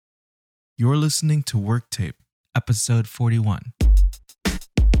You're listening to Work Tape, episode 41.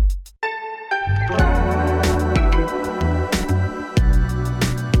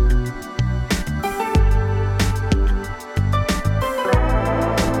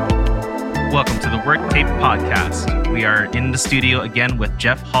 Welcome to the Work Tape podcast. We are in the studio again with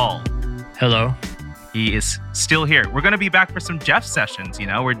Jeff Hall. Hello. He is still here. We're going to be back for some Jeff sessions.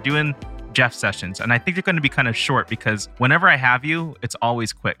 We're doing Jeff sessions, and I think they're going to be kind of short because whenever I have you, it's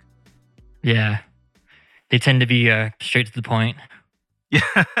always quick. Yeah. They tend to be straight to the point.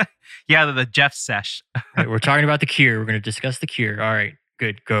 Yeah, the Jeff sesh. Right, we're talking about The Cure. We're going to discuss The Cure. All right,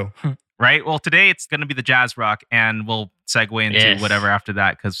 good, go. Right? Well, today it's going to be the jazz rock, and we'll segue into whatever after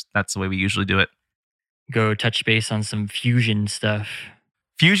that because that's the way we usually do it. Go touch base on some fusion stuff.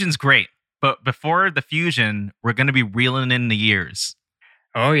 Fusion's great, but before the fusion, we're going to be reeling in the years.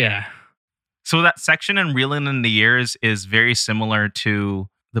 Oh, yeah. So that section in Reeling in the Years is very similar to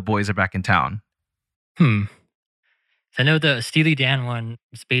The Boys Are Back in Town. I know the Steely Dan one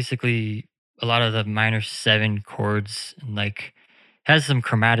is basically a lot of the minor seven chords and has some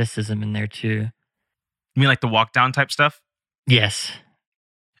chromaticism in there too. You mean like the walk down type stuff? Yes.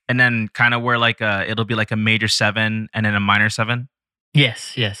 And then kind of where it'll be like a major seven and then a minor seven?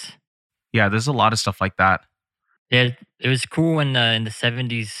 Yes. Yeah, there's a lot of stuff like that. Yeah, it was cool when in the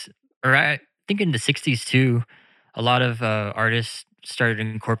 70s, or I think in the 60s too, a lot of artists started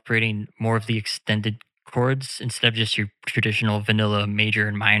incorporating more of the extended chords instead of just your traditional vanilla major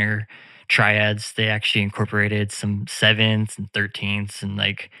and minor triads. They actually incorporated some sevenths and 13ths and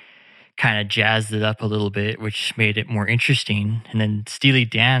kind of jazzed it up a little bit, which made it more interesting. And then Steely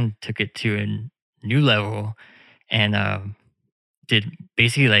Dan took it to a new level and did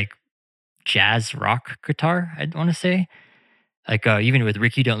basically jazz rock guitar, I'd want to say. Even with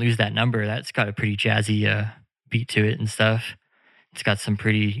Ricky Don't Lose That Number, that's got a pretty jazzy beat to it and stuff. It's got some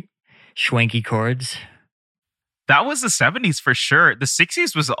pretty schwanky chords. That was the 70s for sure. The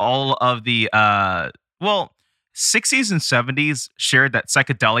 60s was all of the 60s and 70s shared that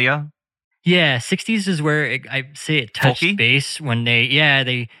psychedelia. Yeah, 60s is where I say it touched Folky? base when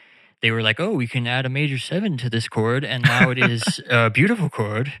they were like, oh, we can add a major seven to this chord, and now it is a beautiful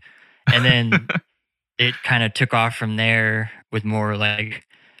chord. And then it kind of took off from there with more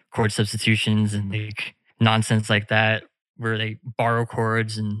chord substitutions and nonsense like that, where they borrow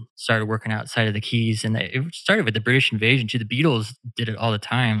chords and started working outside of the keys. And it started with the British invasion too. The Beatles did it all the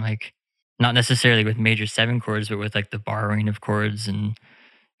time, not necessarily with major seven chords, but with the borrowing of chords and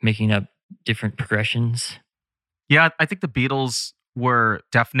making up different progressions. Yeah, I think the Beatles were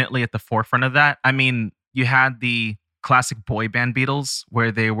definitely at the forefront of that. I mean, you had the classic boy band Beatles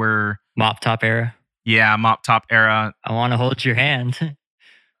where they were... Mop Top era. Yeah, Mop Top era. I Want to Hold Your Hand.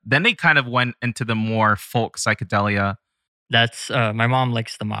 Then they kind of went into the more folk psychedelia. That's my mom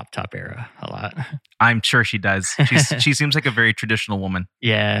likes the Mop Top era a lot. I'm sure she does. She seems like a very traditional woman.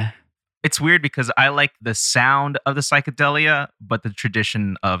 Yeah. It's weird because I like the sound of the psychedelia, but the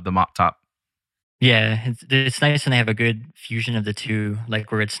tradition of the Mop Top. Yeah, it's nice when they have a good fusion of the two,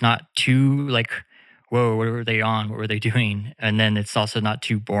 where it's not too whoa, what were they on? What were they doing? And then it's also not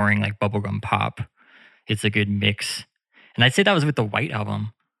too boring like bubblegum pop. It's a good mix. And I'd say that was with the White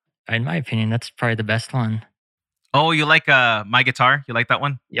Album. In my opinion, that's probably the best one. Oh, you like My Guitar? You like that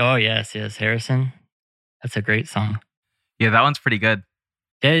one? Oh, yes, Harrison. That's a great song. Yeah, that one's pretty good.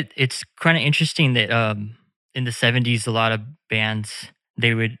 It's kind of interesting that in the 70s, a lot of bands,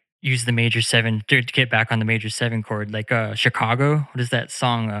 they would use the major seven to get back on the major seven chord. Chicago, what is that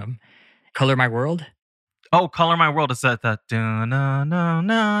song? Color My World? Oh, Color My World. Is that the...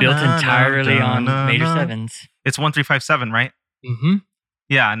 Built entirely on major sevens. It's 1-3-5-7, right? Mm-hmm.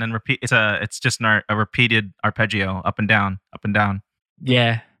 Yeah, and then repeat. It's just a repeated arpeggio, up and down, up and down.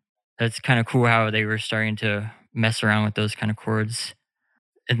 Yeah, that's kind of cool how they were starting to mess around with those kind of chords.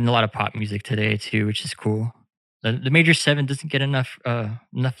 And a lot of pop music today too, which is cool. The major seven doesn't get enough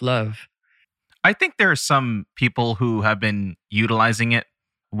love. I think there are some people who have been utilizing it,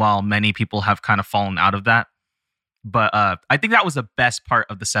 while many people have kind of fallen out of that. But I think that was the best part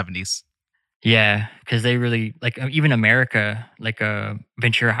of the 70s. Yeah, because they really even America,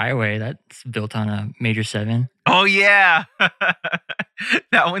 Ventura Highway, that's built on a major seven. Oh yeah,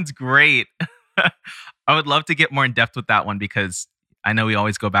 that one's great. I would love to get more in depth with that one because I know we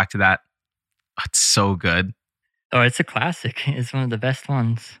always go back to that. It's so good. Oh, it's a classic. It's one of the best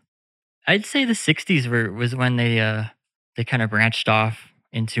ones. I'd say the 60s was when they kind of branched off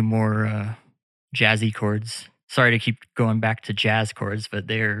into more jazzy chords. Sorry to keep going back to jazz chords, but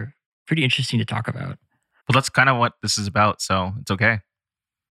they're pretty interesting to talk about. Well, that's kind of what this is about, so it's okay.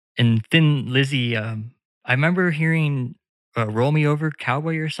 And Thin Lizzy, I remember hearing Roll Me Over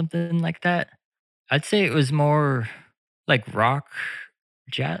Cowboy or something like that. I'd say it was more like rock,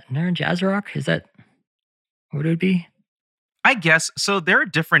 jazz rock. Is that what it would be? I guess so. There are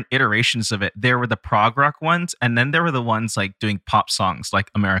different iterations of it. There were the prog rock ones, and then there were the ones like doing pop songs like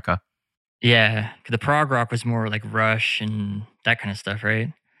America. Yeah, the prog rock was more like Rush and that kind of stuff,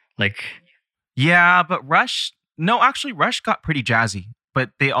 right? Like, Yeah, but Rush, no, actually, Rush got pretty jazzy, but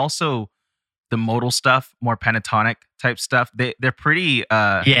they also, the modal stuff, more pentatonic type stuff, they're pretty,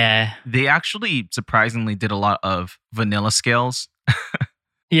 yeah, they actually surprisingly did a lot of vanilla scales.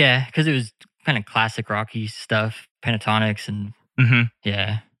 yeah, because it was kind of classic rocky stuff, pentatonics, and Hmm.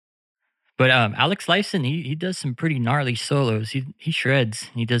 yeah. But Alex Lifeson, he does some pretty gnarly solos. He shreds.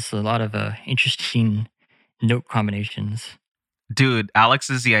 He does a lot of interesting note combinations. Dude, Alex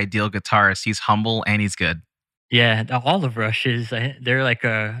is the ideal guitarist. He's humble and he's good. Yeah, all of Rush's, they're like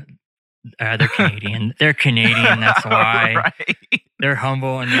they're Canadian. They're Canadian. That's why Right. they're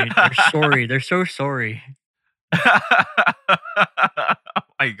humble and they're sorry. They're so sorry. Oh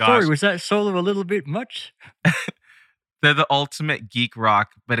my gosh. Sorry, was that solo a little bit much? They're the ultimate geek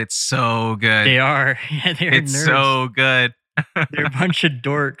rock, but it's so good. They are. Yeah, they're It's nerds. so good. They're a bunch of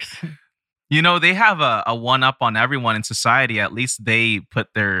dorks. You know, they have a one up on everyone in society. At least they put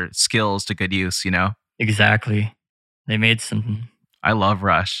their skills to good use, you know? Exactly. They made some. I love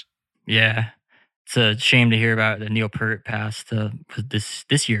Rush. Yeah, it's a shame to hear about that Neil Peart passed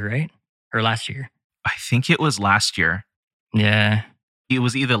this year, right? Or last year? I think it was last year. Yeah, It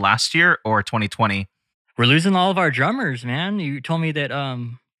was either last year or 2020. we're losing all of our drummers, man. You told me that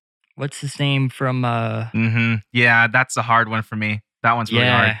what's his name from Yeah, that's a hard one for me. That one's really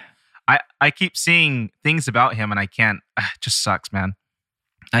hard. I keep seeing things about him and I can't. It just sucks, man.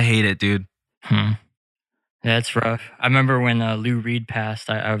 I hate it, dude. Yeah, it's rough. I remember when Lou Reed passed.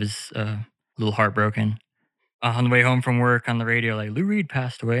 I was a little heartbroken. On the way home from work on the radio, like Lou Reed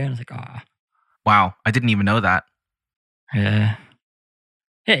passed away, and I was like, ah, Wow, I didn't even know that. yeah.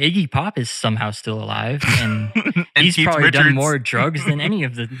 Yeah, Iggy Pop is somehow still alive, and And he's Keith probably done Richards. more drugs than any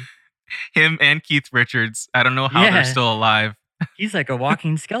of the. Him and Keith Richards. I don't know how Yeah. they're still alive. He's like a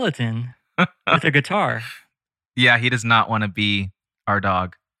walking skeleton with a guitar. Yeah, he does not want to be our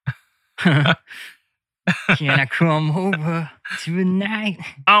dog. Can I come over tonight?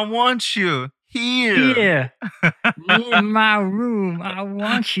 I want you here. Here, in my room. I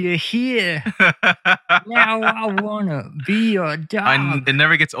want you here. Now I wanna be your dog. It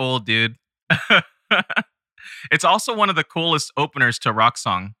never gets old, dude. It's also one of the coolest openers to a rock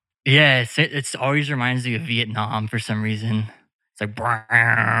song. Yeah, it's always reminds me of Vietnam for some reason. It's like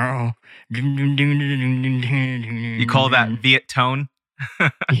You call that Viet tone?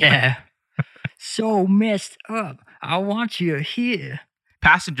 Yeah. So messed up. I want you here.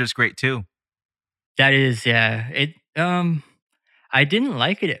 Passenger's great too. That is, yeah. It I didn't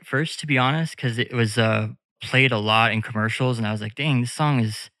like it at first, to be honest, because it was played a lot in commercials, and I was like, dang, this song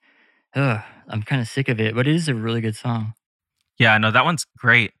is I'm kind of sick of it. But it is a really good song. Yeah, no, that one's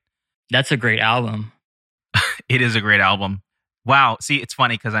great. That's a great album. It is a great album. Wow. See, it's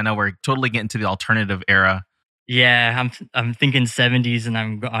funny because I know we're totally getting to the alternative era. Yeah, I'm thinking 70s, and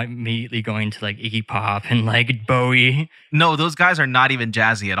I'm immediately going to like Iggy Pop and like Bowie. No, those guys are not even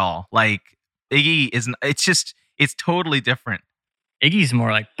jazzy at all. Like Iggy isn't. It's totally different. Iggy's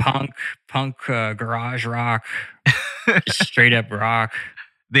more like punk, garage rock, just straight up rock.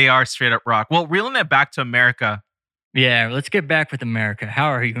 They are straight up rock. Well, reeling it back to America. Yeah, let's get back with America. How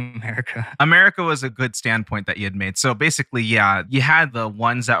are you, America? America was a good standpoint that you had made. So basically, yeah, you had the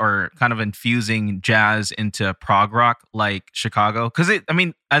ones that were kind of infusing jazz into prog rock, like Chicago. Because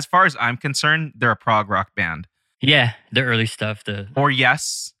as far as I'm concerned, they're a prog rock band. Yeah, the early stuff. Or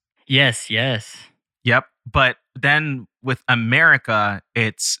yes. Yes. Yep. But then with America,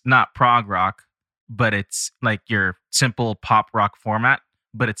 it's not prog rock, but it's like your simple pop rock format,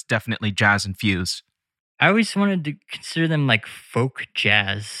 but it's definitely jazz infused. I always wanted to consider them like folk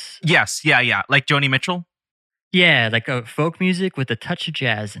jazz. Yes. Yeah. Like Joni Mitchell. Yeah, like a folk music with a touch of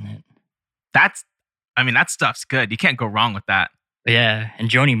jazz in it. That stuff's good. You can't go wrong with that. Yeah, and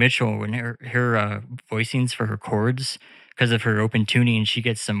Joni Mitchell, when her voicings for her chords, because of her open tuning, she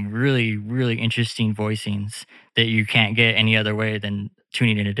gets some really, really interesting voicings that you can't get any other way than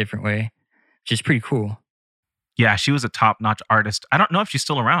tuning in a different way, which is pretty cool. Yeah, she was a top-notch artist. I don't know if she's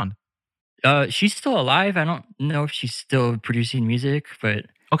still around. She's still alive. I don't know if she's still producing music, but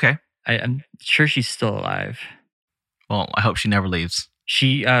Okay. I'm sure she's still alive. Well, I hope she never leaves.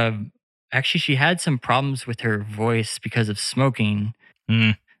 She actually she had some problems with her voice because of smoking.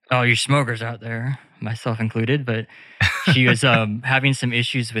 Mm. Oh, you smokers out there, myself included, but she was having some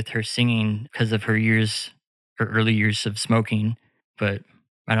issues with her singing because of her years her early years of smoking, but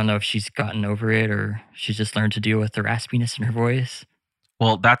I don't know if she's gotten over it or she's just learned to deal with the raspiness in her voice.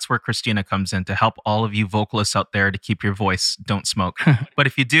 Well, that's where Christina comes in to help all of you vocalists out there to keep your voice. Don't smoke. But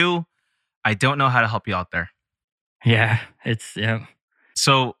if you do, I don't know how to help you out there. Yeah, yeah.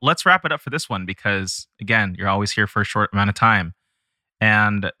 So let's wrap it up for this one because, again, you're always here for a short amount of time.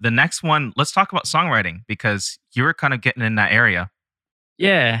 And the next one, let's talk about songwriting because you were kind of getting in that area.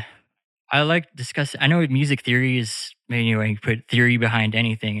 Yeah, I like discussing. I know music theory is, you put theory behind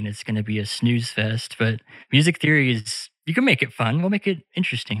anything and it's going to be a snooze fest, but music theory is, you can make it fun. We'll make it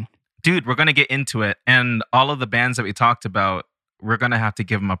interesting. Dude, we're going to get into it. And all of the bands that we talked about, we're going to have to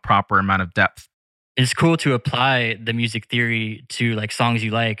give them a proper amount of depth. It's cool to apply the music theory to like songs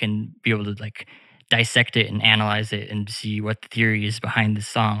you like and be able to like dissect it and analyze it and see what the theory is behind the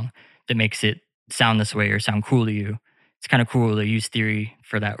song that makes it sound this way or sound cool to you. It's kind of cool to use theory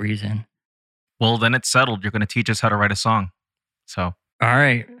for that reason. Well, then it's settled. You're going to teach us how to write a song. So, all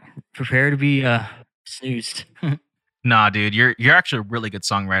right, prepare to be snoozed. Nah, dude, you're actually a really good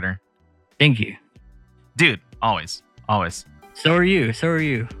songwriter. Thank you, dude. Always. So are you.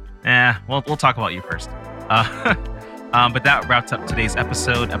 We'll talk about you first. But that wraps up today's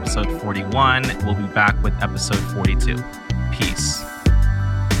episode 41. We'll be back with episode 42. Peace.